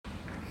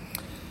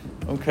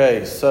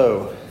Okay,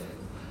 so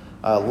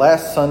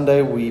last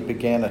Sunday we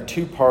began a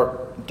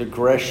two-part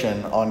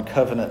digression on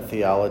covenant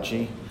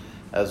theology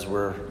as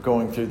we're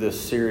going through this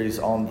series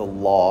on the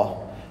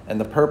law. And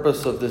the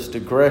purpose of this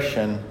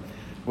digression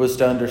was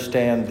to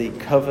understand the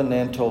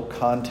covenantal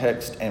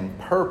context and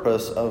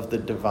purpose of the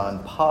divine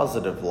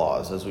positive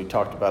laws. As we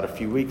talked about a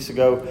few weeks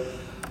ago,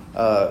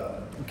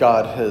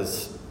 God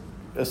has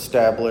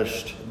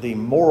established the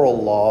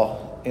moral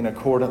law in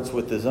accordance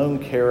with his own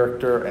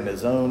character and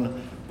his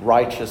own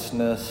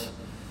righteousness.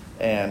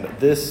 And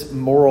this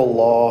moral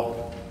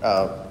law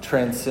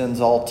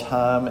transcends all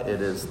time.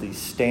 It is the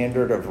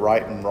standard of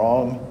right and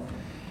wrong.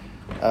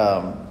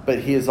 But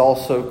he has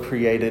also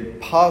created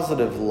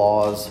positive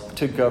laws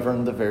to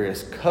govern the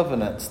various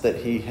covenants that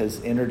he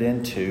has entered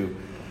into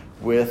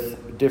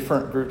with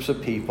different groups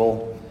of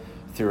people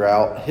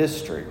throughout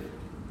history.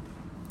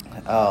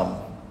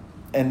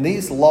 And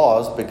these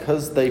laws,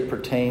 because they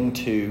pertain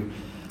to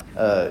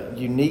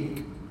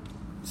unique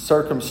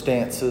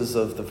circumstances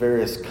of the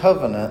various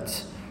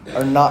covenants,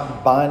 are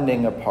not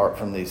binding apart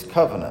from these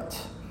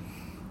covenants.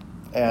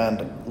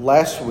 And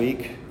last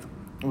week,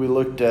 we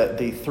looked at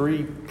the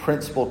three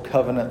principal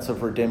covenants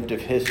of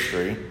redemptive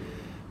history: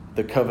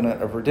 the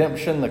covenant of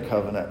redemption, the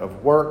covenant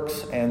of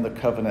works, and the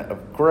covenant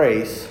of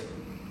grace,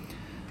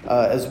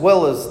 as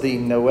well as the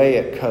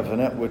Noahic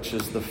covenant, which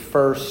is the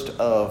first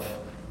of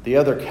the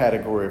other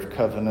category of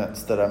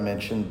covenants that I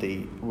mentioned,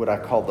 what I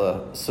call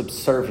the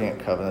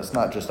subservient covenants.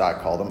 Not just I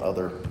call them,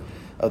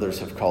 others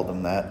have called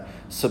them that.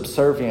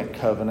 Subservient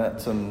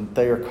covenants, and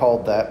they are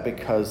called that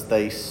because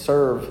they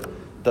serve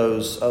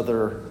those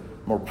other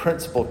more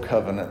principal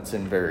covenants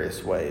in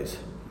various ways.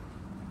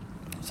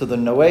 So the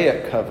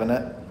Noahic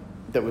covenant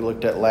that we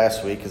looked at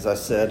last week, as I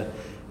said,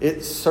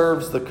 it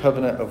serves the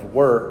covenant of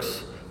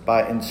works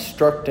by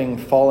instructing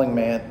falling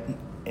man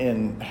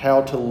in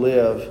how to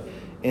live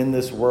in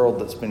this world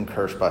that's been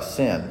cursed by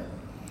sin.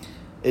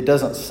 It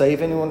doesn't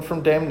save anyone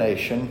from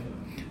damnation,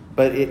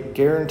 but it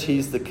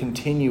guarantees the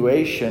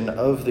continuation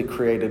of the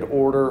created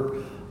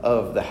order,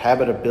 of the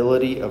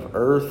habitability of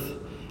earth,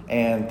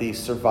 and the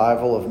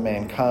survival of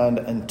mankind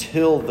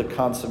until the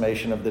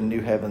consummation of the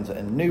new heavens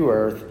and new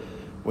earth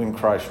when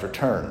Christ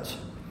returns.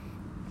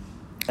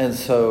 And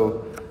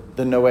so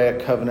the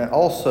Noahic covenant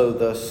also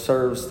thus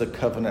serves the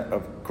covenant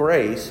of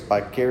grace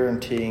by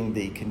guaranteeing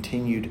the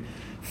continued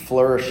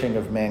flourishing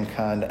of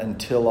mankind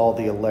until all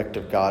the elect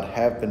of God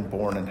have been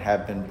born and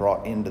have been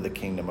brought into the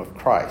kingdom of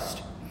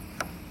Christ.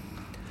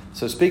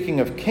 So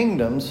speaking of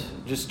kingdoms,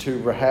 just to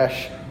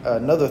rehash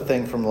another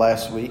thing from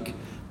last week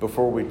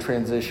before we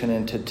transition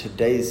into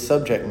today's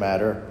subject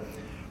matter,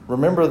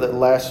 remember that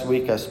last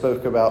week I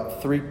spoke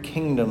about three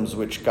kingdoms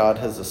which God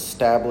has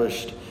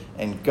established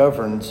and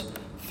governs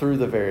through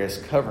the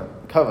various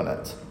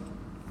covenants.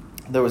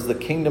 There was the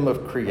kingdom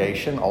of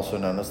creation, also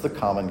known as the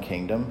common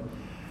kingdom.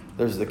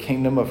 There's the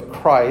kingdom of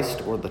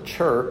Christ, or the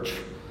church,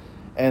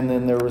 and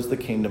then there was the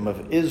kingdom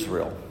of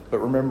Israel. But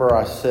remember,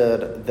 I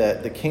said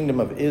that the kingdom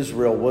of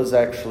Israel was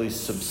actually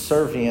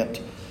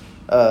subservient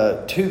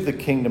to the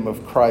kingdom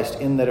of Christ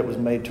in that it was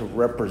made to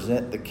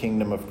represent the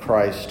kingdom of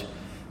Christ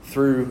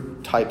through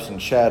types and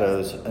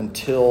shadows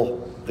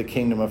until the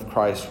kingdom of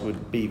Christ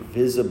would be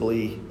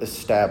visibly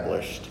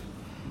established.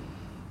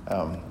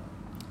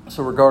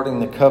 So regarding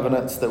the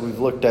covenants that we've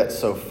looked at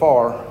so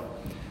far,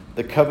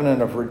 the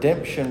covenant of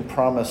redemption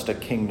promised a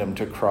kingdom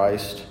to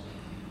Christ.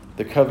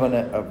 The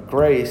covenant of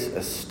grace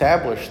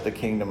established the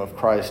kingdom of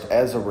Christ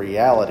as a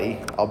reality,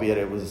 albeit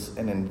it was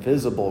an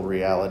invisible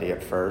reality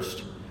at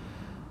first.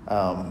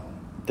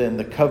 Then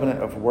the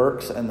covenant of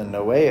works and the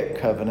Noahic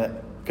covenant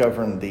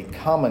governed the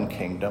common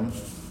kingdom.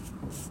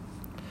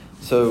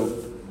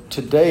 So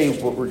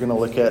today what we're going to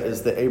look at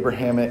is the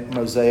Abrahamic,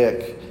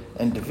 Mosaic,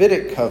 and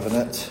Davidic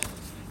covenants,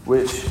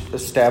 which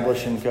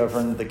establish and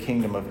govern the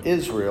kingdom of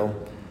Israel,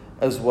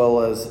 as well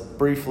as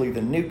briefly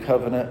the new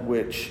covenant,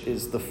 which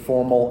is the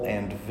formal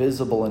and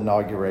visible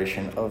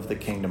inauguration of the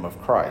kingdom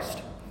of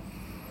Christ.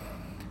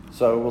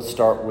 So we'll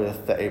start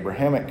with the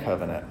Abrahamic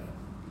covenant.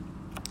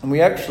 And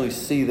we actually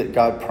see that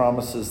God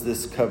promises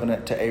this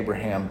covenant to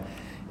Abraham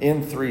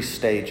in three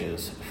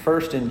stages.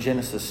 First, in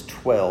Genesis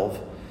 12,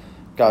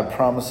 God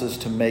promises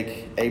to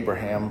make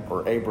Abraham,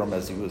 or Abram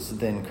as he was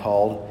then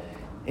called,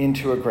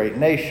 into a great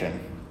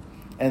nation,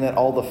 and that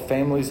all the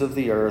families of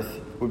the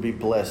earth would be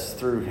blessed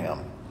through him.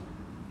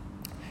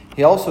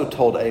 He also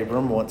told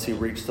Abram, once he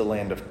reached the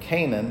land of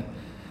Canaan,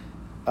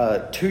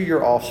 to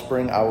your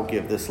offspring I will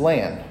give this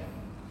land.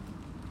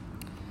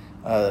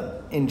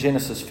 In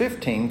Genesis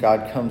 15,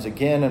 God comes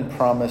again and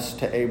promised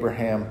to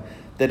Abraham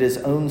that his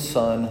own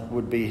son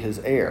would be his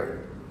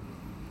heir,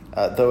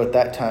 though at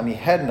that time he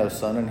had no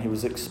son and he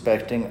was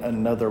expecting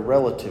another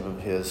relative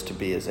of his to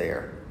be his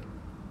heir.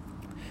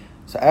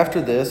 So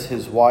after this,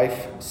 his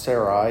wife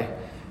Sarai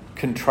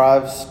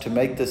contrives to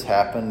make this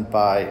happen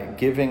by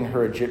giving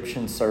her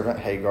Egyptian servant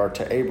Hagar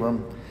to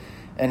Abram,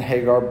 and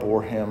Hagar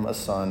bore him a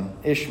son,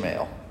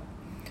 Ishmael.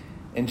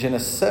 In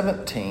Genesis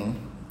 17,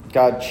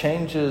 God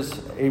changes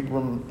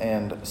Abram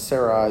and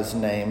Sarai's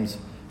names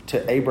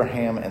to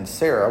Abraham and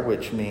Sarah,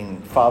 which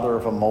mean father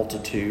of a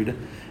multitude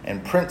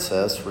and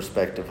princess,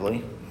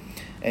 respectively.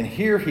 And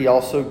here he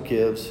also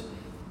gives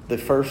the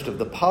first of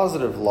the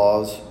positive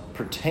laws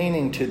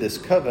pertaining to this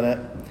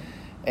covenant,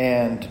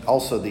 and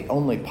also the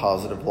only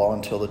positive law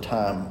until the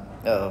time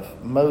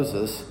of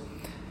Moses,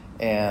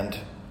 and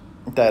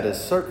that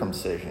is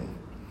circumcision.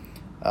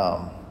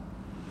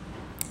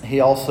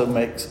 He also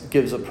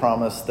gives a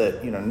promise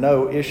that,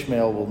 no,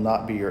 Ishmael will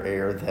not be your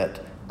heir, that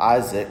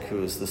Isaac,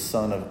 who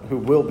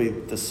will be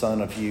the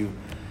son of you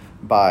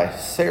by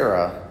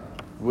Sarah,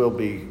 will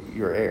be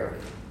your heir.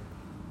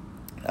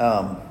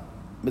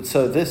 But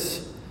so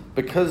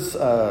because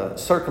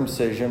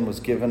circumcision was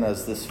given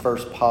as this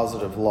first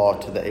positive law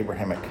to the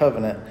Abrahamic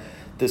covenant,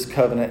 this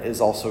covenant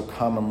is also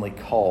commonly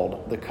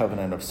called the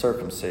covenant of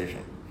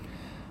circumcision.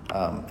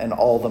 And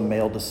all the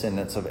male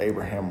descendants of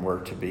Abraham were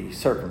to be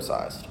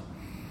circumcised.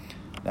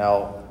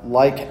 Now,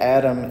 like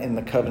Adam in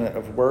the covenant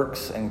of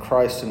works and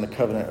Christ in the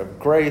covenant of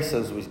grace,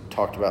 as we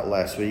talked about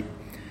last week,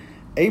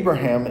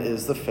 Abraham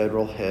is the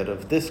federal head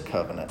of this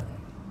covenant.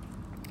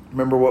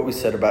 Remember what we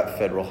said about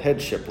federal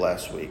headship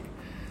last week.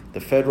 The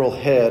federal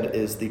head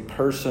is the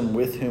person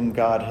with whom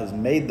God has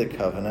made the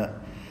covenant,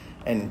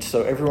 and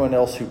so everyone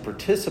else who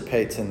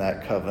participates in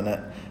that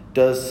covenant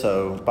does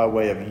so by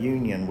way of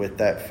union with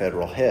that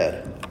federal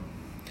head.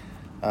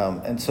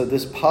 And so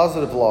this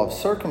positive law of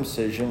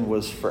circumcision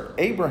was for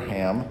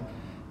Abraham,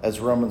 as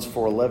Romans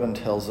 4:11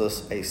 tells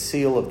us, a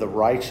seal of the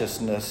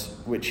righteousness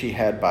which he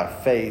had by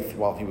faith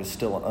while he was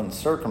still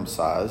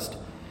uncircumcised.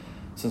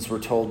 Since we're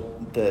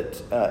told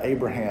that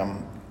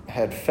Abraham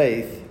had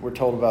faith, we're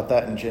told about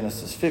that in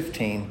Genesis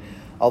 15,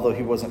 although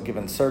he wasn't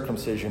given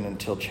circumcision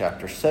until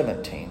chapter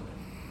 17.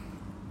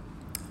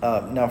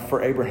 Now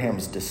for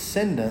Abraham's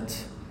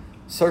descendants,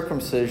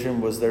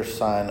 circumcision was their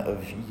sign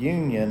of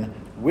union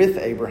with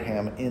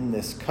Abraham in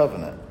this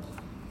covenant.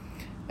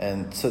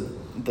 And so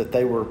that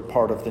they were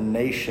part of the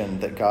nation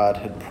that God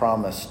had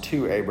promised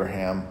to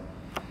Abraham,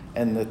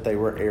 and that they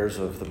were heirs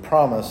of the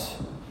promise,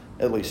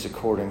 at least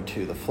according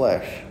to the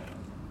flesh.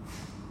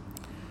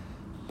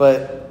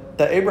 But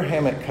the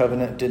Abrahamic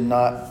covenant did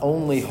not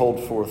only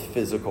hold forth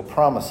physical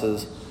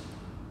promises,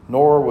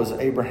 nor was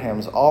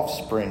Abraham's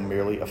offspring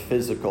merely a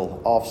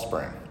physical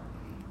offspring.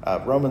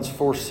 Romans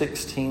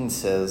 4:16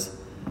 says,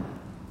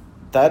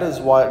 "That is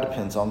why it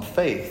depends on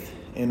faith,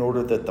 in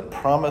order that the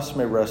promise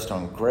may rest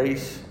on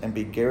grace and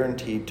be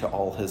guaranteed to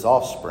all his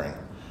offspring,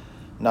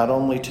 not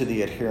only to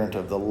the adherent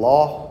of the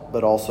law,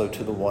 but also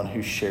to the one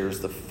who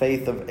shares the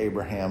faith of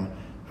Abraham,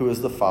 who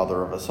is the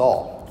father of us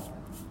all."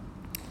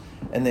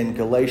 And then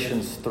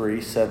Galatians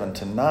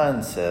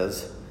 3:7-9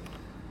 says,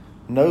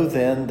 "Know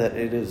then that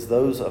it is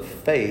those of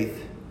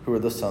faith who are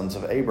the sons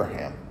of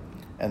Abraham.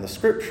 And the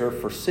scripture,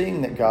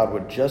 foreseeing that God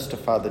would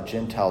justify the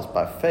Gentiles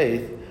by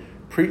faith,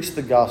 preached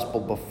the gospel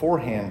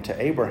beforehand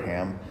to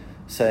Abraham,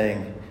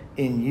 saying,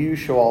 'In you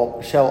shall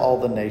all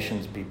the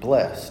nations be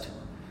blessed.'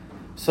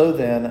 So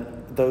then,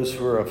 those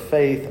who are of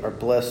faith are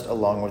blessed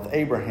along with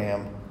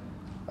Abraham."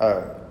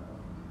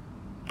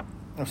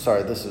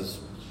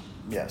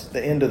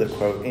 The end of the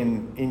quote,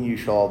 in you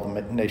shall all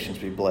the nations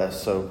be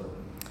blessed. So,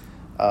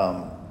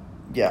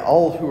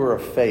 all who are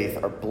of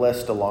faith are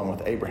blessed along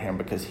with Abraham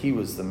because he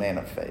was the man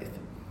of faith.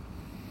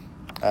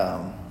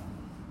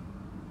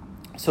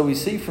 So we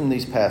see from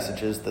these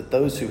passages that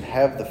those who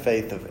have the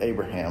faith of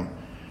Abraham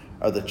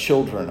are the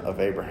children of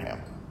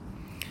Abraham.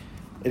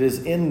 It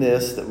is in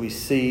this that we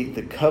see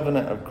the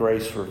covenant of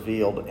grace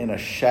revealed in a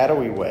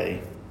shadowy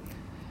way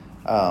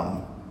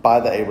by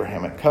the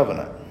Abrahamic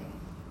covenant.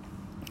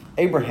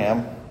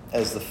 Abraham,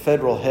 as the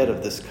federal head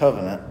of this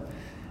covenant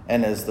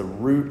and as the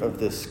root of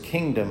this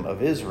kingdom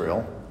of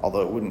Israel,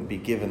 although it wouldn't be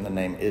given the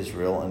name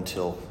Israel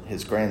until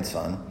his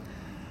grandson,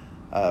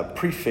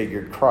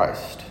 prefigured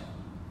Christ.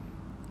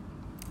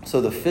 So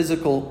the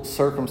physical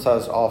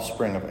circumcised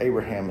offspring of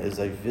Abraham is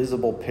a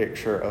visible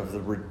picture of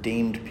the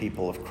redeemed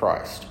people of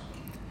Christ.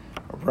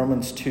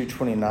 Romans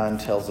 2:29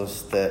 tells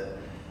us that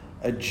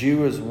a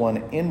Jew is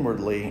one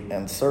inwardly,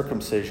 and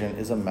circumcision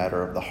is a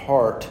matter of the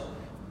heart,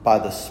 by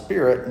the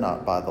Spirit,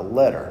 not by the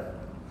letter.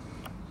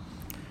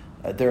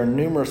 There are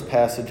numerous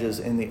passages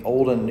in the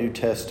Old and New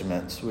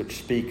Testaments which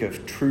speak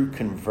of true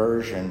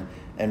conversion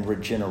and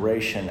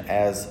regeneration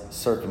as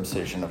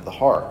circumcision of the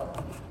heart.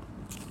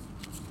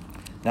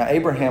 Now,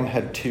 Abraham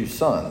had two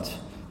sons.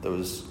 There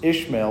was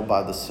Ishmael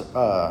by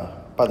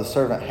the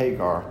servant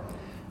Hagar,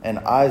 and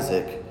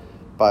Isaac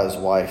by his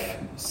wife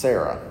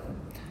Sarah.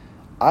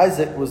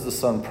 Isaac was the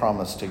son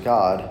promised to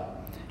God,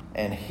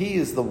 and he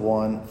is the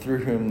one through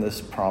whom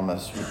this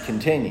promise would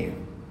continue.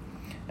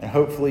 And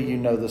hopefully you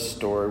know the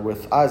story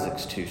with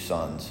Isaac's two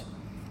sons.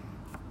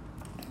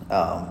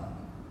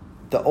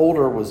 The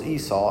older was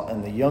Esau,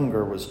 and the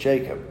younger was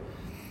Jacob.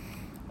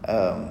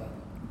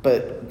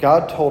 But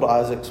God told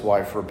Isaac's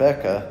wife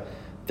Rebekah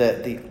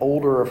that the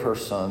older of her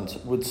sons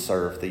would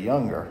serve the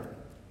younger.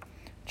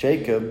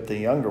 Jacob, the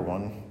younger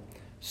one,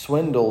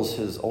 swindles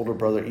his older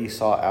brother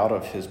Esau out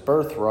of his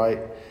birthright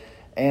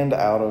and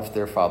out of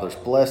their father's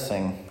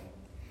blessing.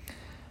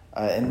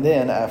 And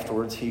then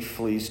afterwards, he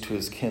flees to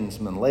his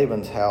kinsman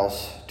Laban's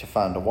house to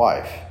find a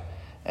wife.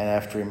 And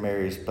after he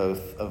marries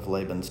both of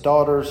Laban's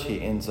daughters,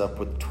 he ends up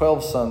with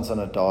 12 sons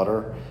and a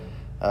daughter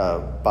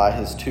by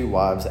his 2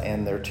 wives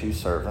and their 2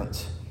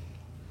 servants.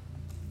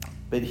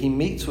 But he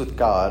meets with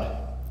God,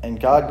 and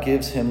God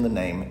gives him the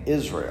name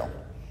Israel.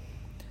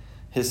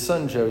 His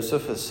son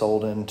Joseph is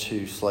sold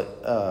to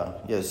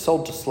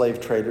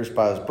slave traders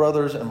by his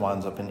brothers and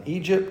winds up in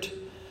Egypt.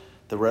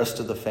 The rest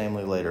of the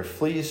family later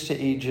flees to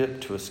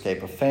Egypt to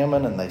escape a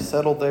famine, and they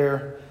settle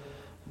there.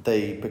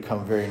 They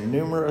become very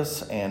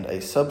numerous, and a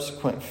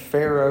subsequent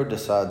pharaoh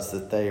decides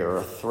that they are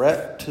a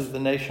threat to the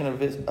nation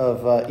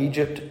of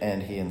Egypt,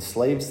 and he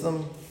enslaves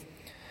them.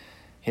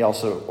 He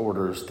also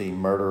orders the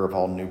murder of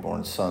all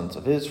newborn sons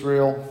of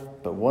Israel,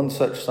 but one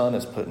such son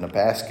is put in a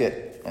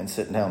basket and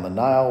sent down the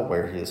Nile,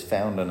 where he is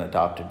found and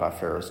adopted by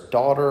Pharaoh's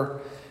daughter,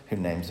 who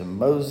names him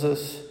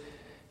Moses.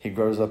 He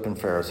grows up in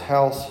Pharaoh's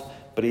house,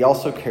 but he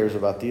also cares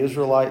about the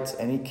Israelites,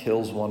 and he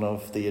kills one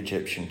of the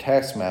Egyptian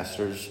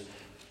taskmasters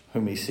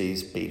whom he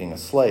sees beating a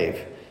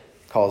slave,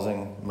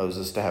 causing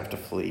Moses to have to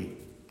flee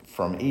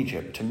from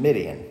Egypt to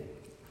Midian.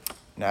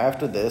 Now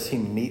after this, he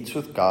meets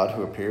with God,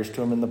 who appears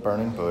to him in the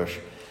burning bush,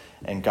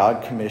 and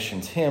God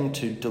commissions him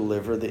to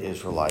deliver the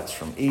Israelites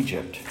from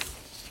Egypt.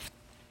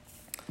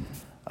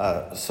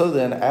 So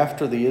then,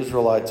 after the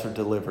Israelites are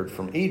delivered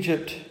from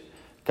Egypt,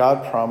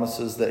 God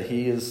promises that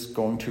he is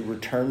going to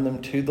return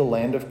them to the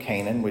land of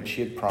Canaan, which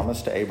he had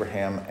promised to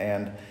Abraham,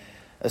 and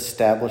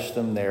establish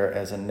them there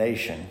as a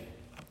nation.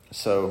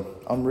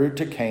 So, en route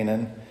to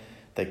Canaan,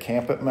 they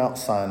camp at Mount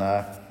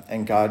Sinai,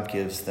 and God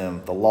gives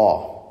them the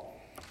law.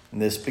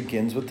 And this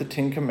begins with the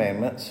 10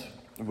 Commandments,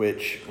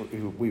 which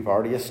we've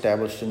already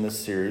established in this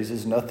series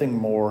is nothing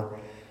more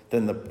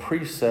than the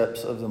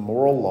precepts of the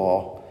moral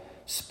law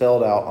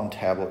spelled out on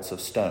tablets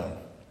of stone.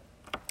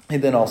 He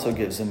then also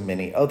gives them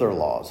many other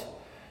laws.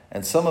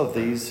 And some of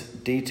these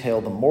detail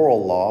the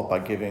moral law by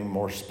giving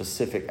more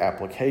specific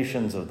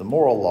applications of the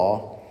moral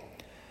law.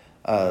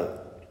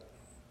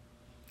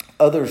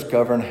 Others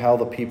govern how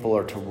the people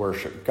are to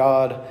worship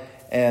God,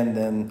 and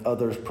then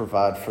others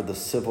provide for the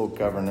civil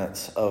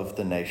governance of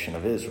the nation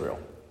of Israel.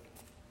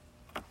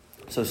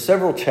 So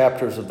several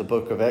chapters of the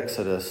book of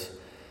Exodus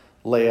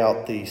lay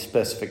out the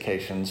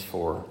specifications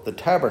for the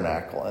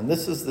tabernacle, and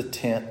this is the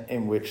tent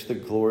in which the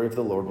glory of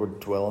the Lord would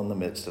dwell in the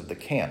midst of the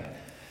camp.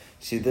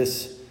 See,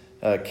 this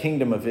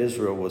kingdom of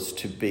Israel was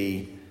to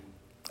be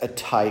a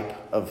type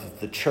of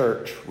the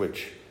church,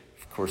 which,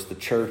 of course, the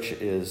church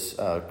is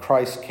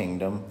Christ's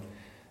kingdom,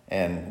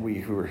 and we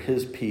who are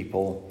his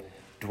people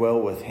dwell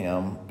with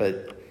him.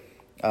 But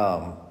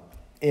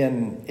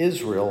in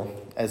Israel,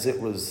 as it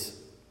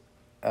was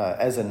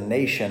as a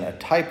nation, a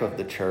type of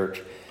the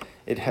church,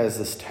 it has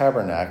this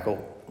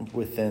tabernacle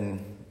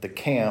within the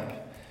camp,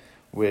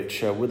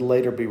 which would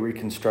later be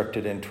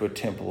reconstructed into a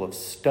temple of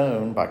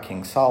stone by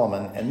King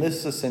Solomon. And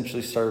this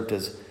essentially served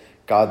as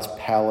God's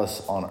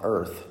palace on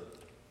earth.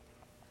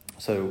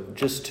 So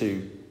just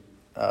to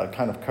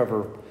kind of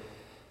cover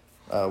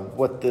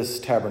what this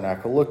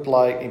tabernacle looked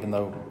like, even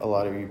though a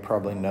lot of you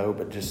probably know,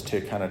 but just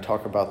to kind of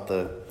talk about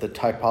the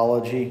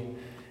typology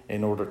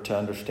in order to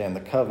understand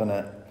the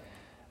covenant.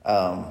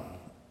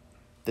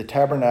 The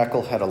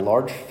tabernacle had a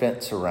large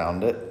fence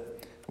around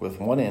it with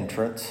one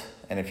entrance,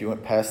 and if you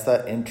went past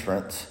that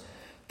entrance,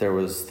 there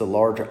was the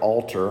large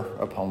altar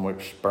upon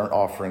which burnt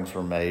offerings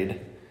were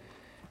made.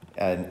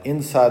 And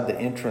inside the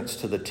entrance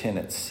to the tent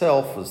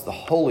itself was the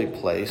holy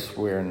place,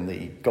 wherein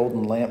the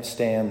golden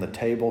lampstand, the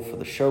table for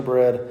the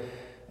showbread,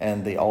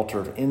 and the altar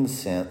of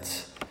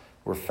incense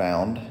were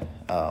found.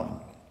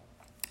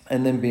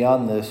 And then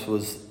beyond this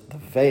was the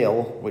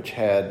veil, which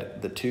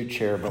had the 2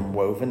 cherubim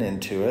woven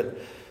into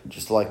it,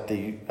 just like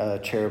the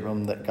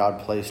cherubim that God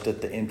placed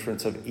at the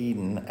entrance of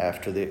Eden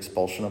after the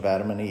expulsion of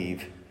Adam and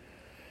Eve.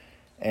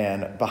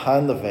 And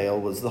behind the veil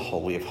was the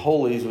Holy of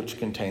Holies, which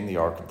contained the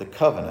Ark of the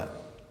Covenant.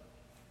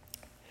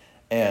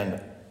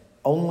 And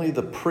only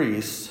the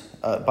priests,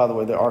 by the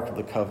way, the Ark of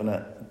the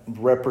Covenant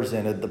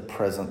represented the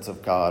presence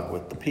of God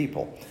with the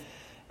people.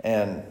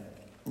 And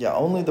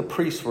only the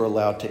priests were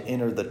allowed to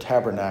enter the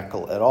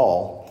tabernacle at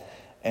all.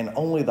 And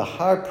only the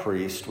high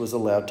priest was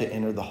allowed to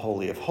enter the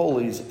Holy of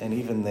Holies, and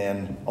even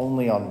then,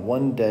 only on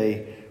one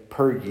day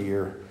per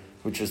year,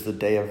 which is the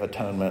Day of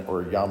Atonement,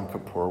 or Yom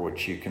Kippur,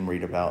 which you can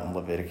read about in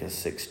Leviticus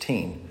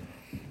 16.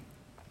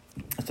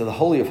 So the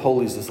Holy of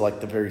Holies is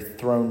like the very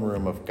throne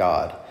room of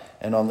God.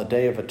 And on the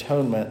Day of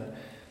Atonement,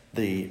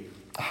 the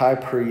high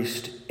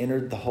priest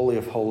entered the Holy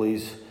of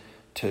Holies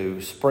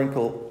to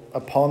sprinkle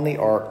upon the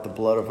ark the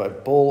blood of a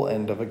bull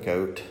and of a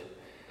goat.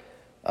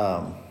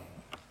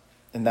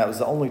 And that was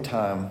the only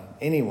time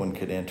anyone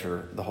could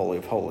enter the Holy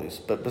of Holies.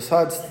 But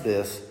besides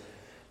this,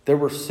 there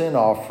were sin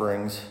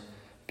offerings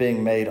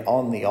being made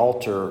on the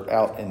altar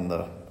out in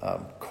the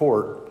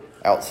court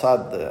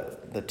outside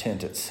the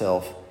tent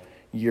itself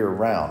year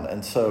round.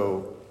 And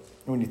so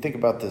when you think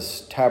about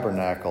this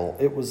tabernacle,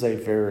 it was a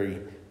very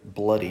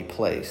bloody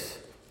place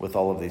with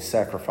all of these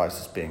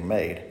sacrifices being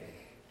made.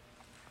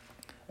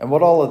 And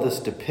what all of this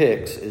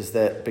depicts is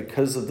that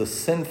because of the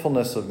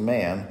sinfulness of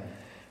man,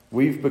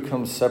 we've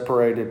become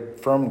separated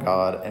from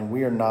God, and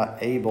we are not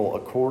able,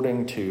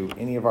 according to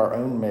any of our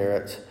own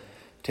merits,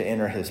 to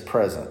enter his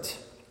presence.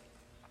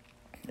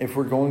 If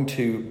we're going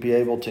to be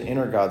able to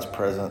enter God's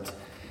presence,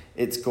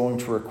 it's going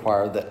to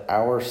require that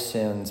our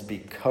sins be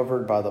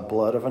covered by the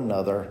blood of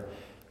another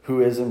who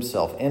is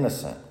himself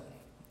innocent.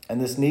 And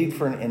this need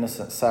for an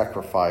innocent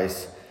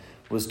sacrifice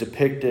was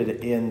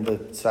depicted in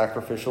the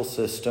sacrificial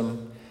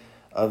system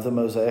of the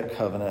Mosaic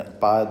covenant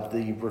by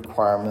the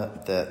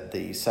requirement that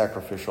the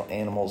sacrificial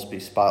animals be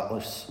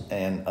spotless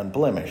and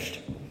unblemished.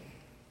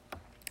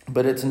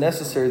 But it's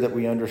necessary that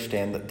we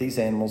understand that these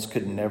animals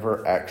could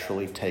never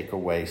actually take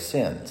away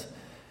sins.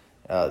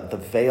 The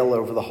veil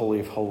over the Holy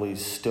of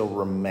Holies still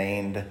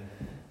remained.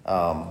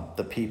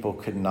 The people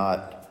could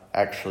not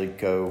actually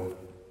go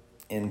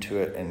into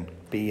it and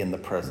be in the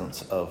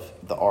presence of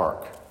the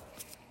ark.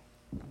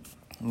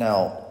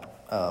 Now,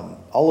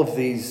 all of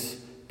these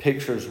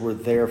pictures were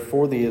there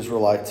for the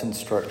Israelites'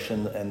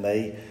 instruction, and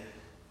they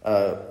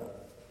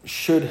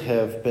should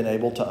have been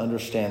able to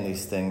understand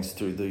these things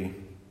through the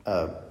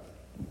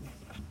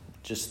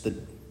just the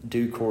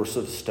due course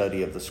of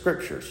study of the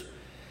Scriptures.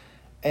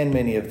 And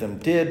many of them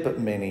did, but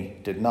many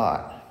did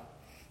not.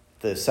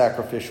 The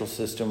sacrificial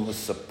system was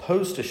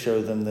supposed to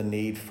show them the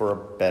need for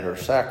a better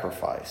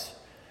sacrifice.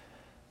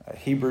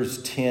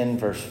 Hebrews 10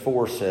 verse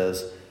 4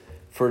 says,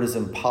 "For it is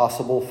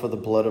impossible for the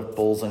blood of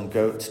bulls and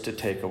goats to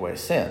take away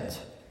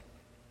sins."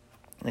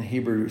 In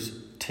Hebrews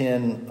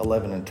 10,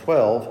 11, and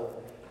 12,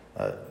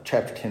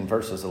 chapter 10,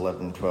 verses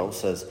 11 and 12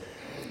 says,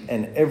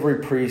 "And every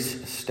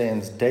priest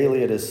stands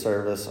daily at his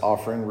service,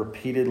 offering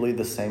repeatedly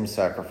the same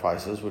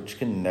sacrifices, which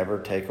can never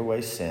take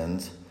away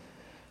sins.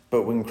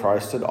 But when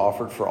Christ had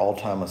offered for all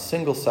time a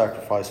single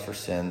sacrifice for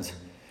sins,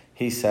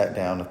 he sat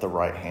down at the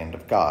right hand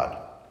of God."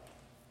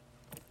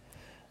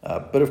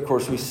 But of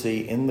course we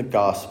see in the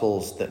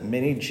Gospels that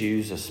many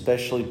Jews,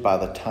 especially by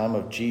the time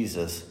of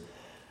Jesus,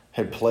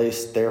 had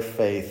placed their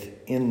faith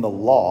in the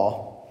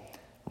law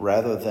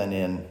rather than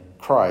in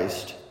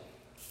Christ.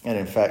 And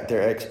in fact,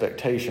 their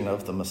expectation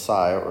of the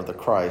Messiah or the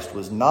Christ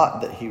was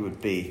not that he would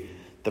be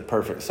the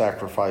perfect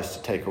sacrifice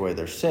to take away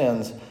their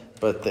sins,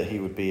 but that he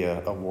would be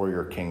a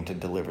warrior king to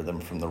deliver them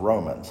from the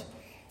Romans.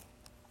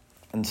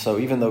 And so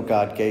even though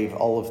God gave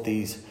all of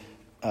these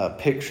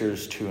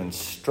pictures to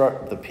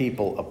instruct the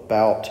people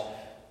about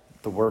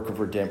the work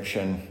of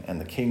redemption and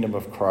the kingdom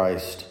of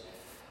Christ,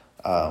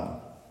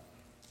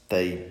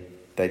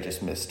 they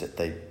just missed it.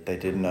 They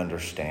didn't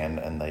understand,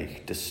 and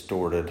they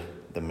distorted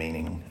the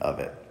meaning of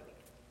it.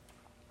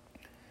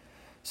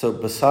 So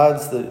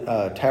besides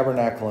the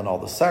tabernacle and all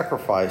the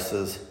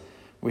sacrifices,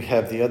 we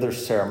have the other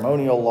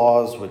ceremonial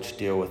laws which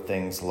deal with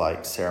things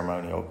like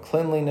ceremonial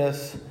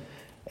cleanliness,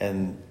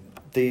 and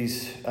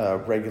these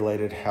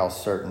regulated how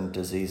certain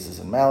diseases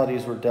and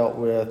maladies were dealt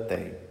with.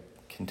 They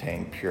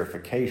contained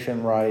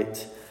purification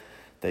rites.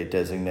 They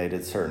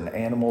designated certain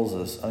animals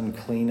as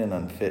unclean and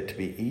unfit to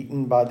be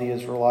eaten by the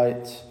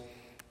Israelites.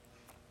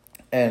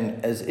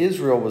 And as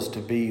Israel was to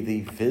be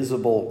the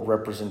visible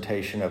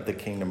representation of the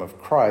kingdom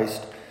of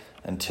Christ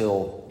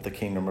until the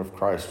kingdom of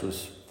Christ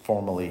was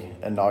formally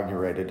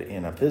inaugurated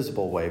in a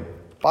visible way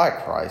by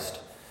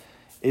Christ,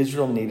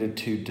 Israel needed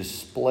to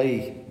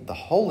display the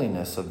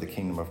holiness of the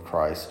kingdom of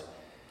Christ.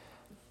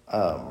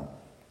 And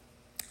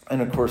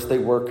of course, they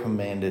were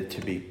commanded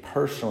to be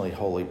personally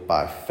holy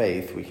by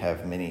faith. We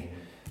have many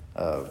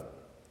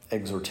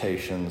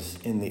exhortations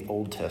in the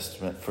Old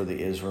Testament for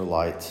the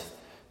Israelites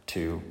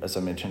to, as I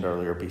mentioned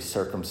earlier, be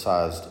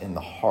circumcised in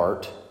the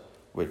heart,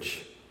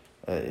 which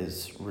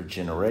is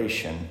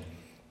regeneration,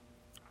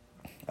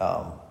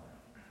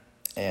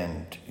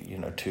 and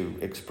to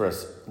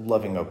express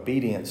loving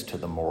obedience to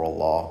the moral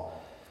law.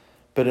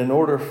 But in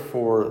order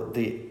for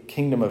the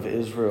kingdom of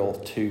Israel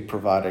to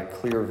provide a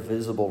clear,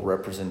 visible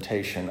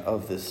representation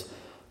of this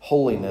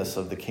holiness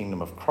of the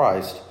kingdom of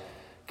Christ,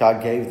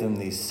 God gave them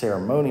these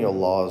ceremonial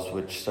laws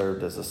which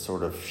served as a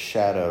sort of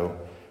shadow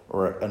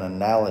or an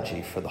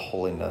analogy for the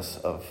holiness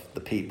of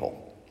the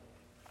people.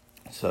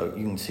 So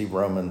you can see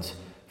Romans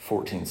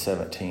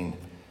 14:17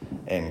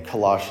 and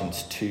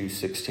Colossians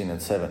 2:16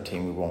 and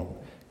 17. We won't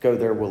go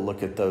there. We'll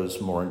look at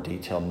those more in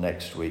detail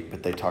next week,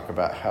 but they talk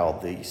about how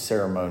the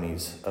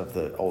ceremonies of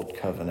the Old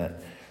Covenant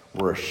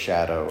were a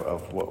shadow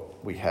of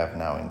what we have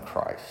now in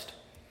Christ.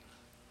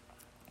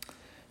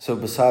 So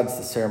besides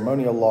the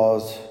ceremonial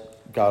laws,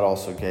 God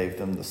also gave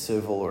them the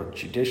civil or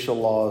judicial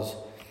laws.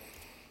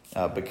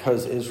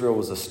 Because Israel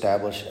was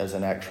established as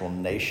an actual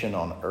nation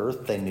on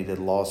earth, they needed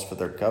laws for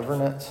their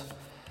governance.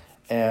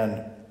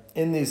 And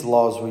in these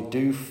laws, we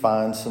do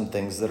find some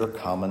things that are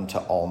common to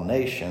all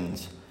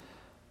nations,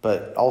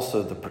 but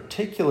also the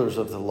particulars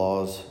of the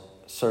laws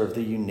serve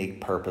the unique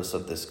purpose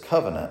of this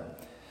covenant,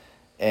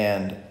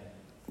 and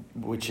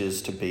which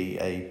is to be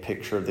a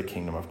picture of the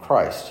kingdom of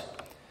Christ.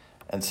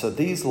 And so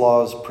these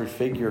laws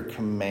prefigure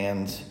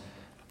commands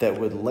that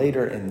would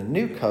later in the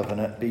new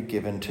covenant be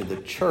given to the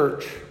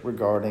church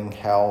regarding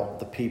how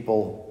the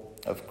people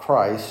of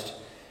Christ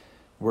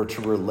were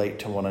to relate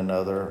to one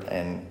another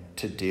and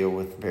to deal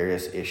with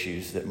various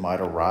issues that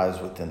might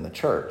arise within the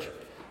church,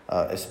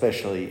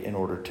 especially in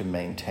order to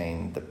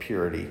maintain the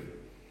purity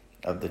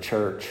of the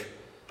church.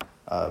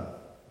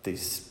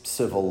 These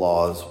civil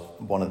laws,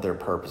 one of their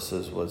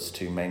purposes was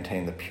to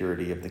maintain the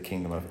purity of the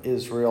kingdom of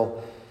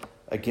Israel.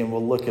 Again,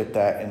 we'll look at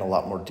that in a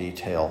lot more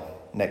detail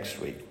next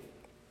week.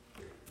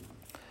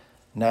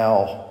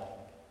 Now,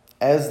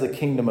 as the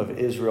kingdom of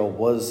Israel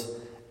was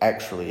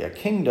actually a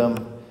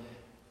kingdom,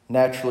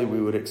 naturally we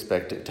would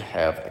expect it to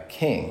have a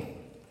king.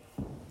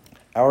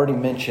 I already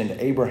mentioned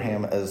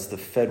Abraham as the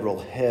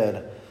federal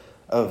head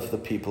of the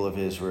people of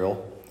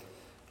Israel.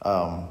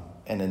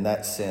 And in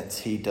that sense,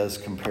 he does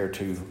compare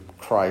to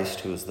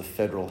Christ, who is the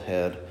federal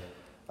head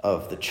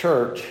of the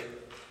church.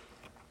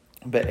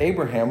 But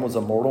Abraham was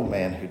a mortal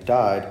man who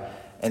died,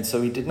 and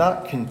so he did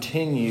not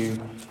continue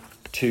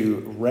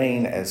to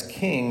reign as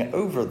king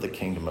over the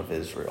kingdom of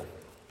Israel.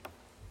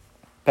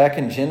 Back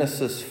in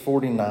Genesis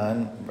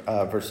 49,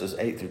 verses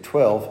 8 through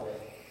 12,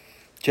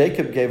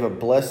 Jacob gave a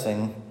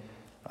blessing,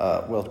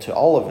 to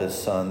all of his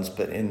sons,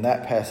 but in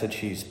that passage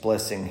he's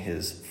blessing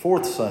his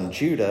fourth son,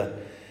 Judah,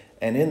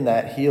 and in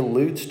that he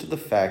alludes to the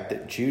fact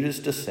that Judah's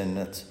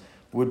descendants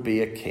would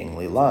be a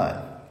kingly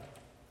line.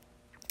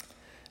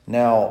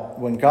 Now,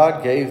 when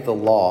God gave the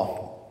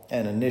law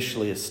and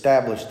initially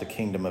established the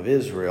kingdom of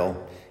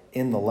Israel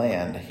in the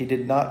land, he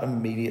did not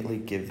immediately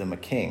give them a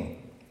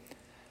king.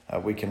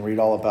 We can read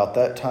all about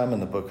that time in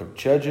the book of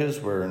Judges,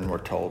 wherein we're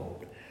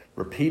told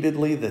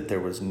repeatedly that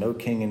there was no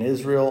king in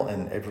Israel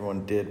and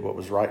everyone did what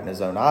was right in his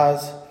own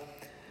eyes.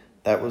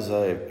 That was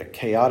a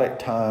chaotic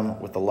time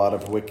with a lot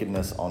of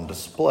wickedness on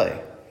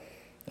display.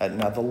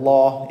 Now the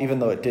law, even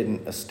though it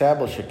didn't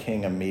establish a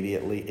king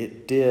immediately,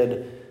 it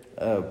did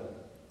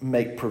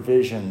make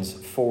provisions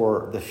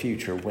for the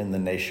future when the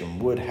nation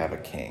would have a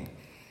king.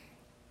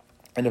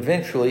 And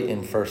eventually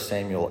in 1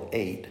 Samuel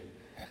 8,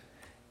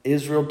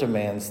 Israel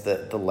demands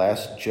that the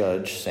last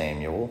judge,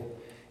 Samuel,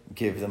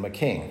 give them a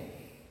king.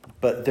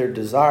 But their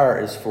desire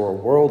is for a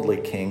worldly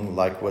king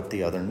like what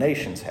the other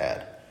nations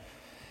had.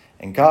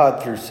 And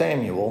God, through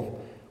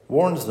Samuel,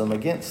 warns them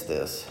against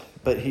this,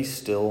 but he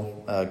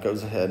still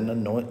goes ahead and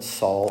anoints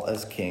Saul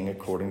as king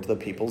according to the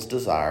people's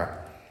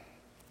desire.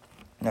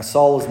 Now,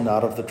 Saul is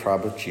not of the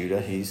tribe of Judah,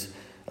 he's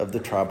of the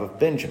tribe of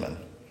Benjamin.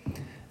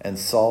 And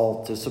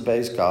Saul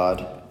disobeys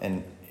God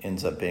and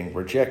ends up being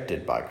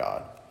rejected by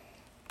God.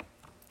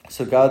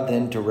 So God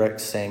then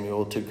directs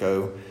Samuel to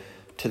go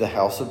to the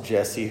house of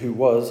Jesse, who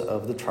was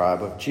of the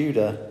tribe of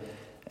Judah,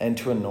 and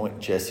to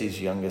anoint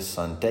Jesse's youngest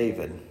son,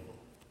 David.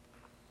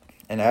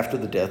 And after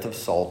the death of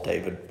Saul,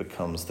 David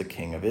becomes the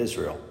king of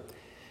Israel.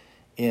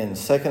 In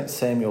 2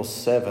 Samuel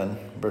 7,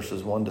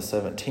 verses 1 to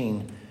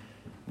 17,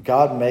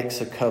 God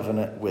makes a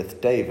covenant with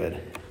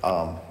David.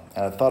 And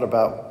I thought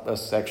about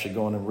us actually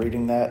going and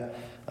reading that.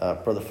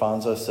 Brother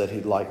Fonzo said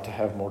he'd like to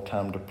have more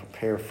time to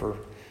prepare for,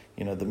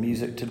 the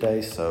music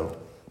today, so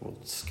we'll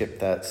skip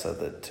that so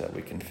that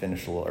we can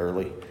finish a little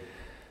early.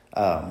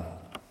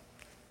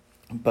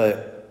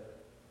 But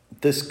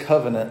this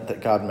covenant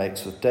that God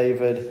makes with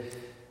David,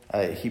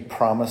 he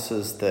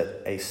promises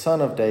that a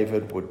son of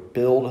David would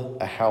build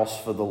a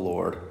house for the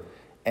Lord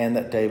and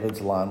that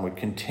David's line would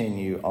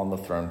continue on the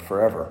throne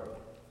forever.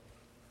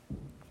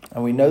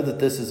 And we know that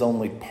this is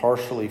only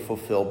partially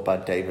fulfilled by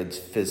David's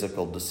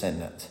physical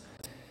descendants.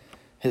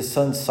 His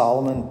son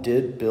Solomon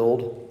did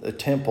build a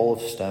temple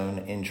of stone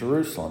in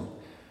Jerusalem,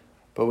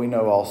 but we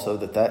know also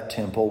that that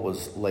temple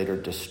was later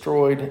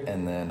destroyed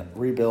and then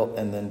rebuilt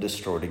and then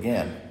destroyed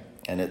again,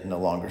 and it no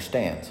longer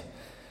stands.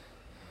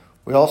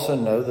 We also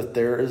know that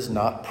there is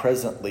not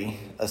presently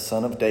a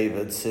son of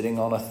David sitting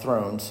on a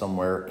throne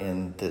somewhere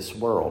in this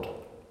world.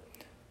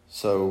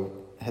 So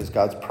has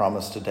God's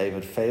promise to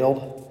David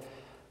failed?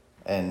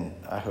 And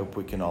I hope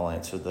we can all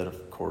answer that,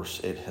 of course,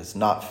 it has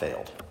not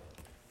failed.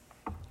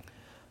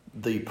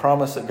 The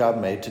promise that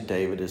God made to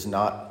David is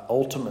not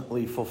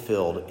ultimately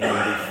fulfilled in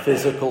the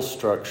physical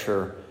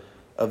structure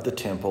of the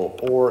temple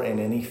or in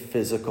any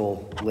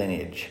physical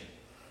lineage.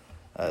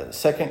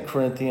 2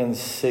 Corinthians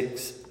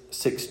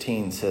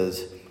 6:16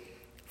 says,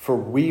 "For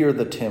we are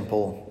the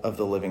temple of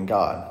the living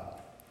God."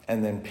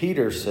 And then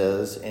Peter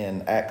says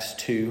in Acts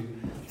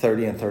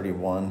 2:30 and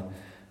 31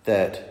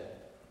 that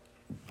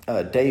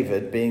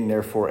David, being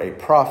therefore a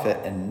prophet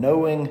and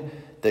knowing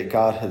that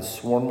God had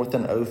sworn with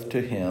an oath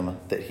to him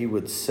that he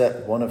would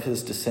set one of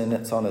his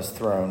descendants on his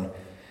throne,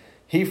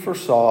 he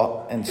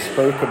foresaw and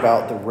spoke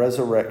about the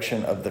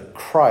resurrection of the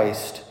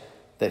Christ,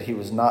 that he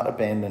was not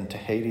abandoned to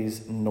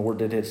Hades, nor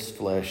did his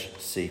flesh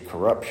see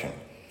corruption.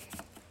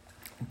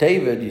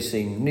 David, you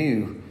see,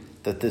 knew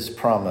that this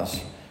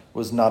promise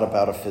was not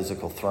about a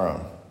physical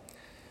throne,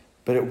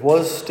 but it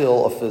was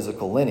still a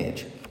physical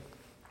lineage.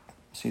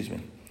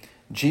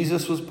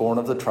 Jesus was born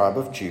of the tribe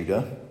of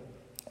Judah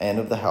and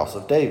of the house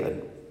of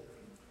David.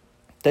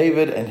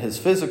 David and his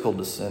physical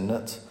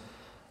descendants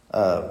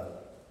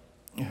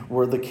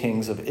were the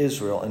kings of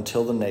Israel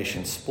until the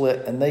nation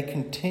split, and they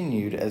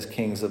continued as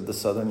kings of the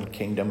southern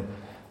kingdom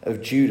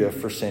of Judah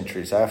for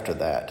centuries after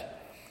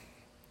that.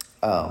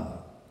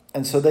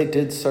 And so they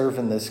did serve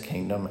in this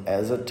kingdom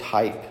as a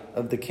type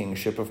of the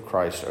kingship of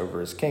Christ over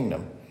his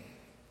kingdom.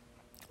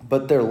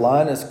 But their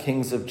line as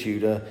kings of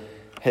Judah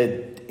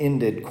had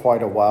ended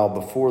quite a while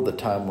before the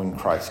time when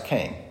Christ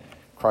came.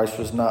 Christ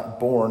was not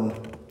born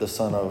the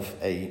son of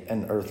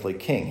an earthly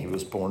king. He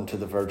was born to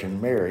the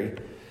Virgin Mary,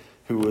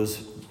 who was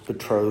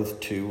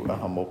betrothed to a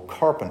humble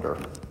carpenter.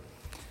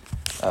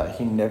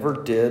 He never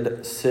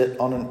did sit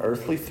on an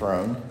earthly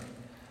throne,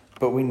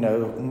 but we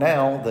know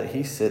now that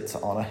he sits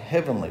on a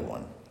heavenly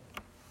one.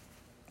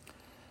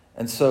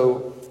 And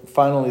so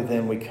finally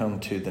then we come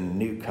to the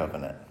new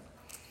covenant.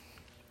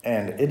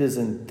 And it is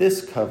in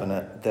this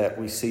covenant that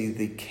we see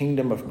the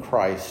kingdom of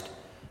Christ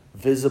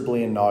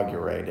visibly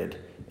inaugurated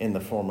in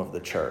the form of the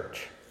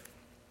church.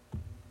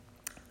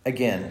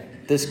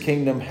 Again, this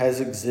kingdom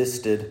has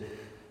existed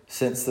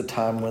since the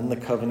time when the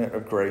covenant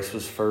of grace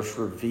was first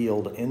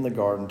revealed in the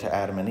garden to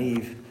Adam and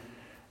Eve.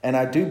 And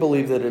I do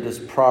believe that it is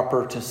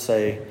proper to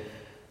say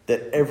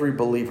that every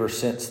believer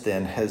since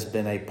then has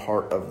been a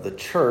part of the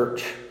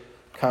church,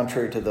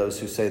 contrary to those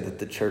who say that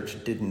the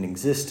church didn't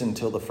exist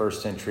until the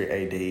 1st century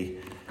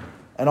AD,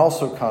 and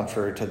also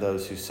contrary to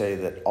those who say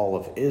that all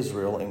of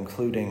Israel,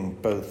 including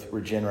both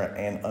regenerate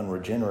and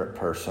unregenerate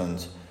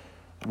persons,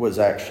 was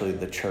actually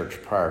the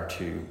church prior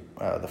to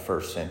the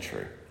 1st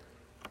century.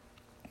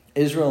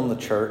 Israel and the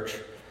church,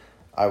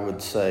 I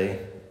would say,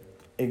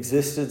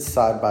 existed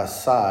side by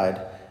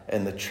side,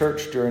 and the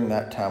church during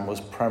that time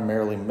was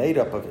primarily made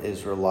up of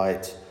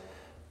Israelites,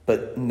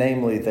 but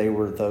namely they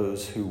were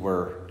those who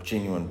were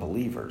genuine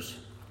believers.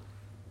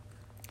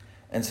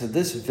 And so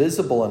this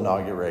visible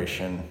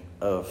inauguration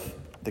of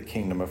the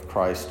kingdom of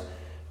Christ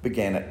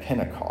began at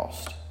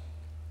Pentecost,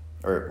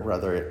 or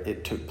rather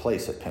it took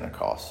place at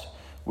Pentecost,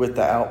 with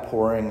the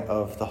outpouring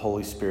of the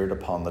Holy Spirit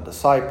upon the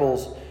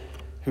disciples,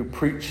 who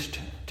preached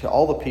to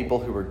all the people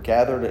who were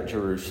gathered at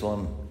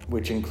Jerusalem,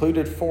 which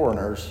included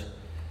foreigners.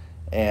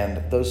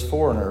 And those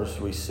foreigners,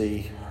 we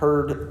see,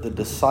 heard the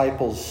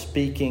disciples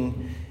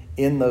speaking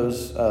in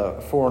those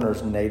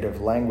foreigners' native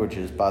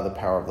languages by the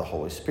power of the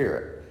Holy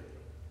Spirit.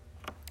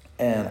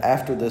 And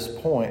after this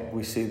point,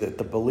 we see that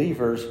the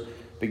believers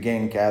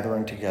began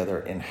gathering together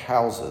in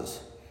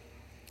houses.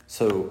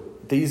 So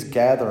these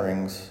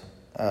gatherings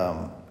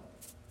are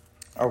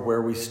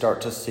where we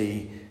start to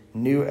see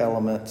new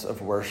elements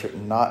of worship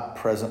not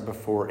present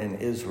before in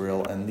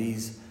Israel, and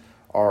these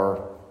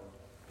are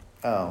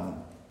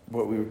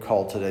what we would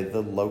call today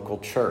the local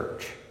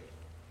church.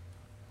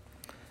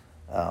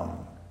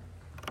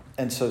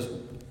 And so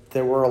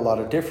there were a lot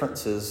of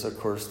differences, of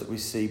course, that we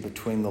see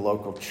between the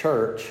local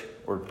church,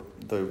 or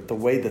the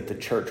way that the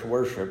church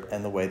worshiped,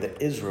 and the way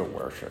that Israel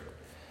worshiped.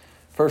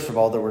 First of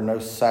all, there were no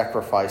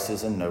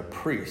sacrifices and no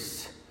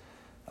priests.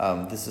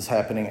 This is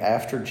happening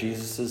after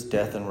Jesus'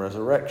 death and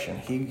resurrection.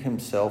 He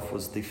himself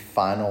was the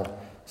final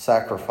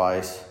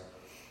sacrifice.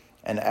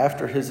 And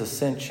after his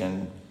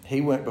ascension, he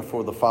went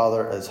before the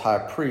Father as high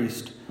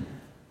priest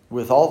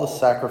with all the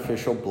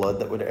sacrificial blood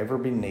that would ever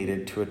be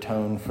needed to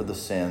atone for the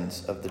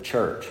sins of the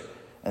church.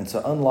 And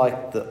so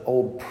unlike the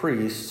old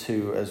priests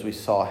who, as we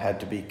saw, had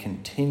to be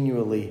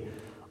continually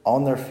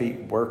on their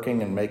feet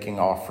working and making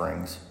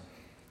offerings,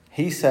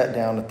 he sat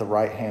down at the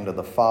right hand of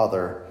the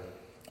Father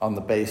on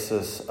the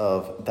basis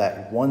of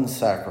that one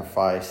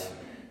sacrifice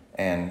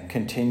and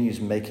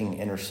continues making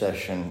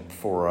intercession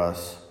for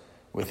us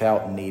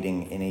without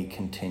needing any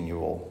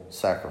continual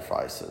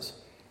sacrifices.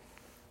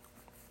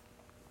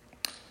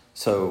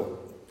 So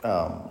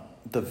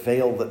the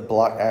veil that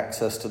blocked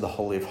access to the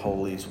Holy of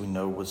Holies, we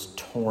know, was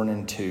torn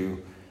in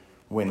two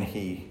when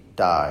he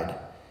died.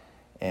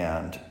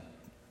 And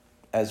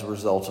as a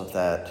result of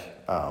that,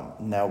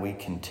 now we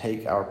can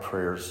take our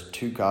prayers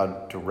to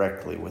God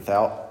directly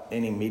without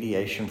any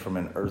mediation from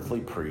an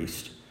earthly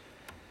priest.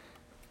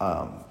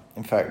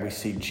 In fact, we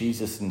see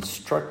Jesus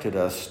instructed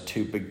us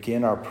to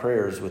begin our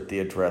prayers with the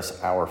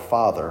address Our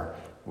Father,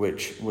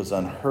 which was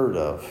unheard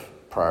of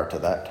prior to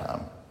that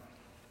time.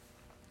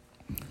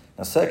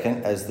 Now,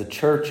 second, as the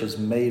church is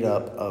made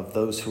up of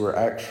those who are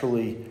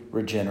actually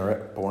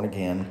regenerate, born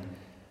again,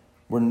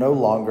 we're no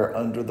longer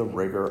under the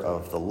rigor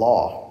of the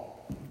law.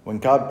 When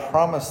God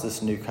promised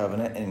this new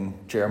covenant in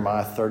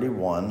Jeremiah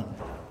 31,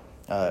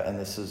 and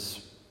this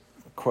is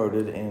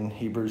quoted in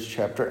Hebrews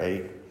chapter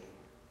 8,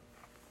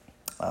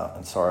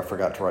 and sorry, I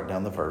forgot to write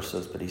down the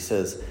verses, but he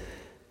says,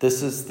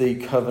 "This is the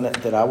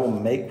covenant that I will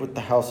make with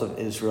the house of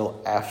Israel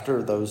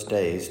after those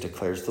days,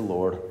 declares the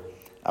Lord.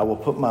 I will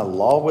put my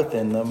law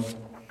within them,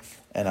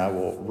 and I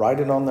will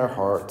write it on their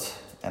hearts,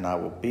 and I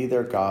will be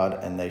their God,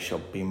 and they shall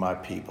be my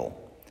people.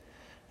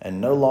 And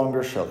no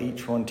longer shall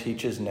each one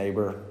teach his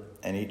neighbor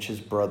and each his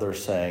brother,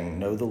 saying,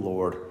 Know the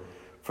Lord,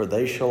 for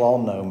they shall all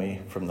know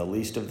me, from the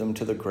least of them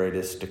to the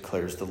greatest,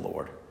 declares the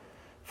Lord.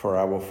 For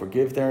I will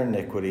forgive their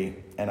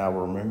iniquity, and I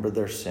will remember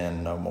their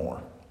sin no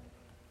more."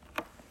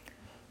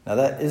 Now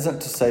that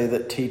isn't to say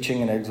that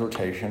teaching and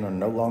exhortation are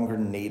no longer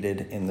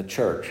needed in the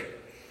church.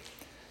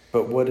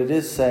 But what it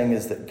is saying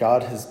is that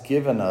God has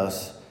given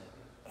us,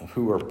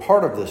 who are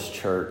part of this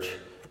church,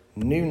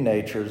 new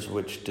natures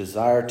which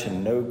desire to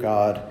know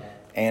God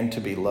and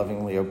to be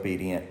lovingly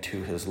obedient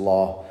to his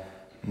law,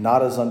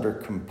 not as under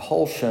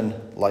compulsion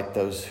like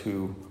those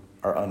who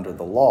are under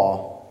the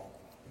law,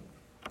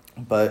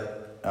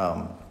 but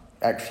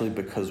actually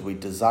because we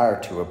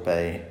desire to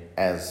obey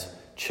as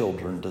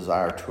children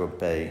desire to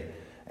obey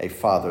a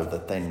father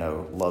that they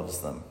know loves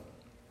them.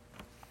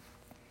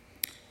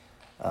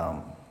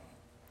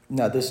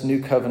 Now, this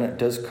new covenant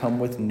does come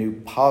with new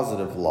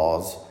positive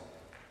laws,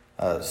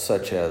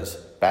 such as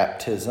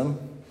baptism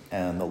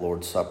and the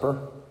Lord's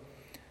Supper.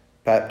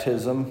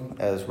 Baptism,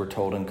 as we're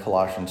told in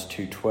Colossians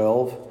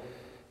 2:12,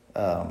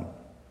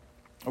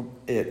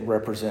 it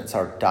represents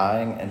our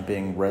dying and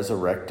being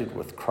resurrected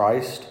with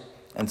Christ.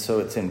 And so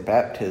it's in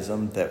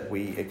baptism that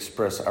we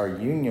express our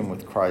union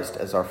with Christ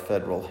as our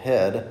federal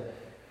head,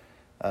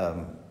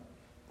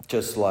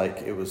 just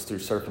like it was through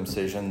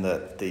circumcision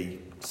that the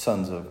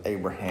sons of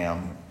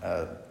Abraham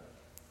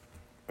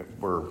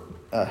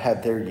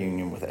had their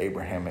union with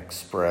Abraham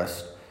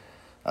expressed.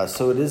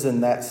 So it is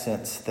in that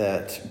sense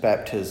that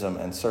baptism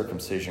and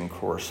circumcision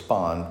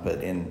correspond,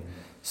 but in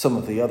some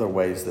of the other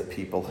ways that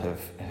people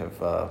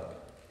have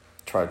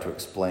tried to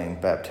explain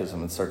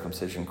baptism and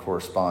circumcision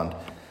correspond,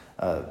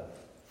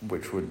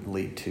 which would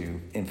lead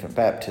to infant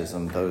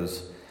baptism,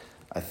 those,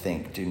 I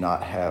think, do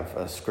not have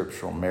a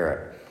scriptural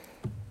merit.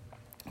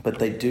 But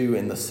they do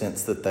in the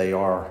sense that they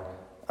are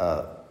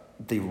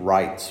the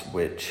rites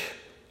which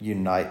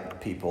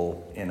unite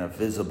people in a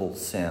visible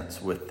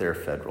sense with their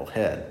federal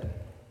head.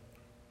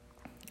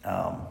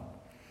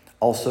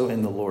 Also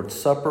in the Lord's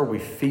Supper, we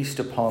feast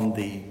upon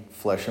the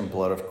flesh and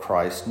blood of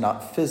Christ,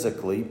 not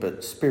physically,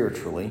 but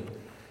spiritually.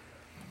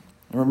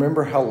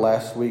 Remember how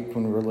last week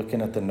when we were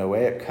looking at the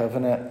Noahic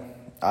covenant,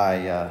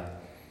 I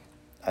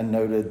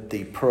noted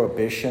the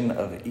prohibition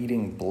of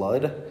eating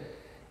blood.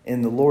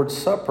 In the Lord's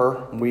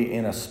Supper, we,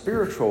 in a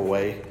spiritual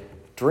way,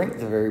 drink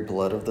the very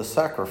blood of the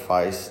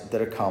sacrifice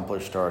that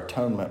accomplished our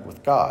atonement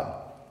with God.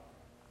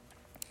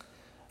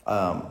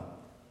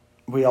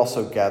 We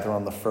also gather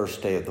on the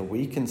first day of the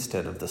week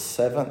instead of the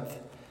seventh,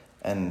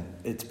 and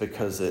it's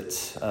because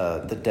it's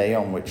the day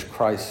on which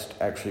Christ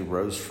actually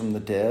rose from the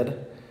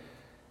dead.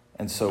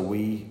 And so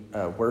we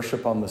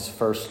worship on this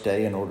first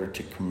day in order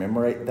to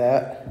commemorate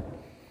that.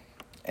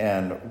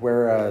 And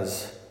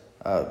whereas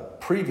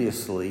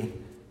previously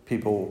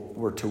people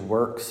were to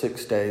work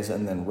 6 days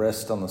and then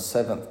rest on the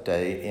seventh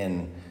day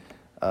in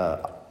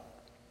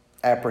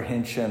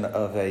apprehension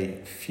of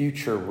a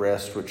future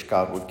rest which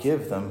God would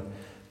give them,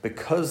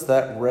 because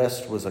that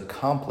rest was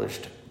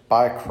accomplished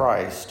by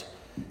Christ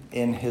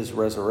in his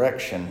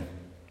resurrection,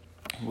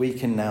 we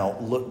can now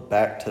look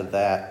back to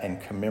that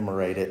and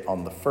commemorate it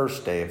on the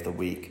first day of the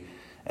week.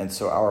 And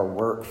so our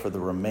work for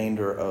the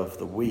remainder of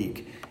the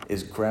week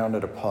is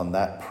grounded upon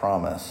that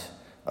promise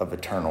of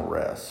eternal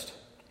rest.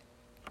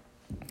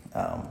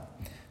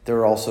 There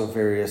are also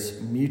various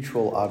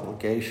mutual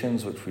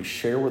obligations which we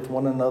share with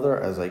one another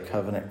as a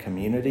covenant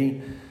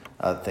community,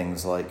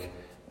 things like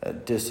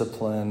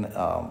discipline,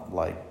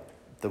 like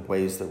the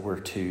ways that we're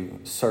to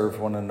serve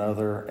one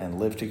another and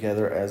live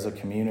together as a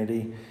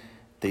community.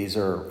 These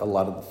are a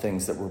lot of the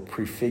things that were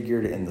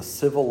prefigured in the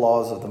civil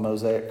laws of the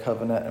Mosaic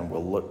covenant, and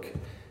we'll look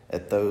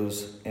at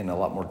those in a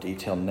lot more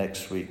detail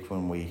next week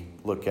when we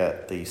look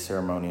at the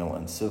ceremonial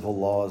and civil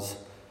laws.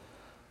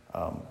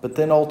 But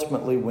then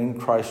ultimately, when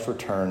Christ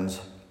returns,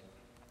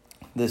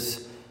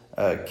 this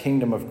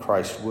kingdom of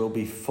Christ will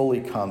be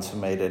fully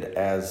consummated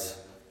as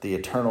the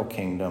eternal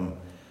kingdom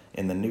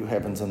in the new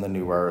heavens and the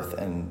new earth,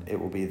 and it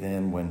will be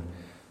then when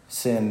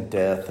sin,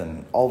 death,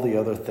 and all the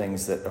other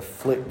things that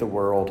afflict the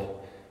world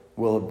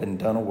will have been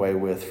done away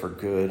with for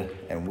good,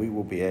 and we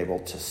will be able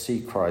to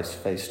see Christ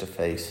face to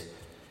face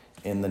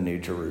in the New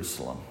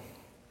Jerusalem.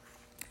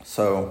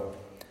 So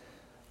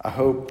I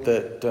hope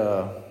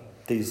that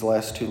these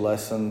last two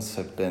lessons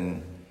have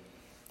been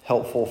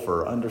helpful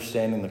for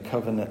understanding the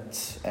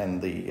covenants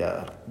and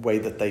the way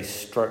that they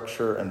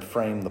structure and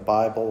frame the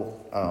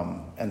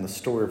Bible and the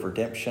story of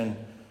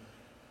redemption.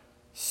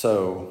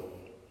 So,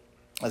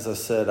 as I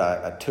said,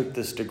 I took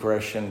this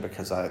digression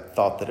because I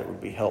thought that it would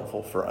be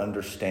helpful for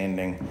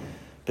understanding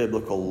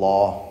biblical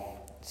law.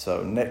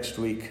 So next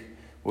week,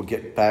 we'll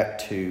get back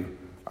to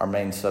our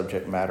main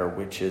subject matter,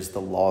 which is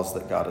the laws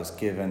that God has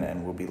given,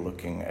 and we'll be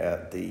looking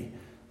at the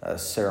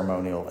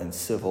ceremonial and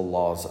civil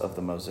laws of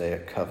the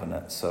Mosaic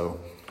covenant. So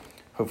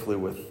hopefully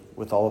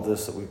with all of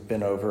this that we've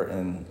been over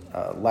in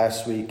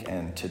last week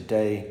and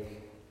today,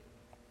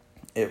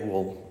 it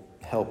will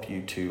help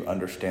you to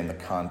understand the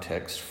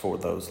context for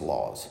those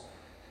laws.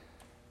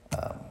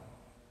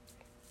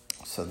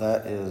 So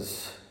that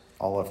is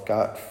all I've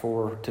got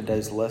for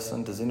today's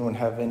lesson. Does anyone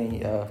have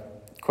any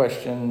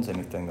questions,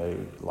 anything they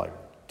would like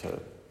to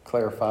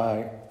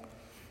clarify,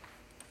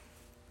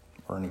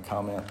 or any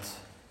comments?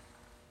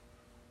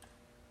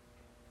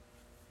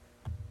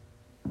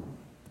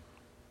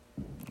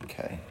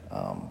 Okay.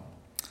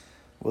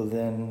 Well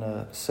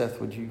then,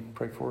 Seth, would you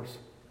pray for us?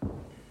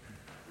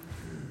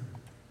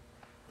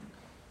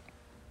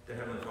 Dear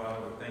Heavenly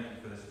Father, we thank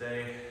you for this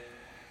day,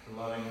 for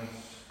loving us,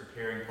 for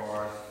caring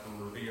for us,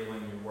 for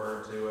revealing your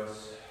word to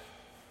us,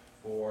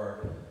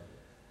 for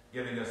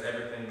giving us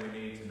everything we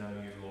need to know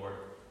you, Lord.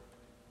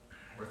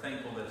 We're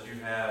thankful that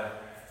you have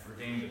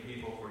redeemed the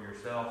people for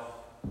yourself.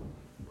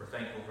 We're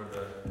thankful for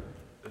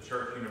the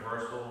church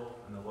universal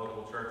and the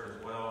local church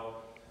as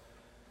well.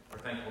 We're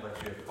thankful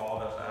that you have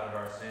called us out of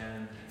our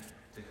sin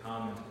to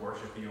come and to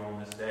worship you on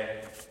this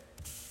day.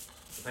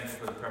 We're thankful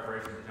for the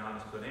preparation that John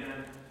has put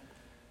in.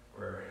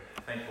 We're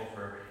thankful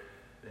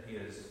that he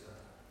has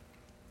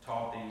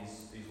taught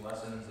these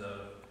lessons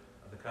of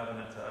the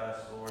covenant to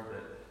us, Lord,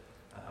 that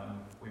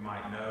we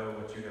might know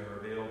what you have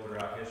revealed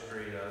throughout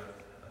history of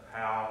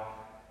how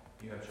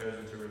you have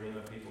chosen to redeem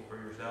a people for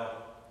yourself.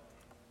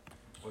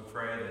 We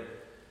pray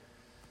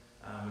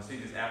that we see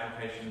these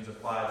applications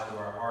applied to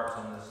our hearts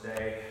on this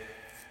day,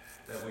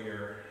 that we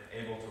are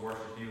able to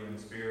worship you in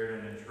spirit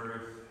and in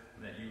truth,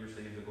 and that you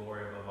receive the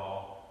glory above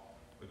all.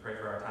 We pray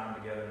for our time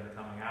together in the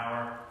coming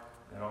hour,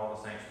 that all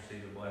the saints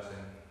receive a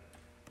blessing.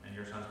 In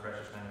your Son's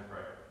precious name we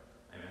pray.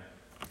 Amen.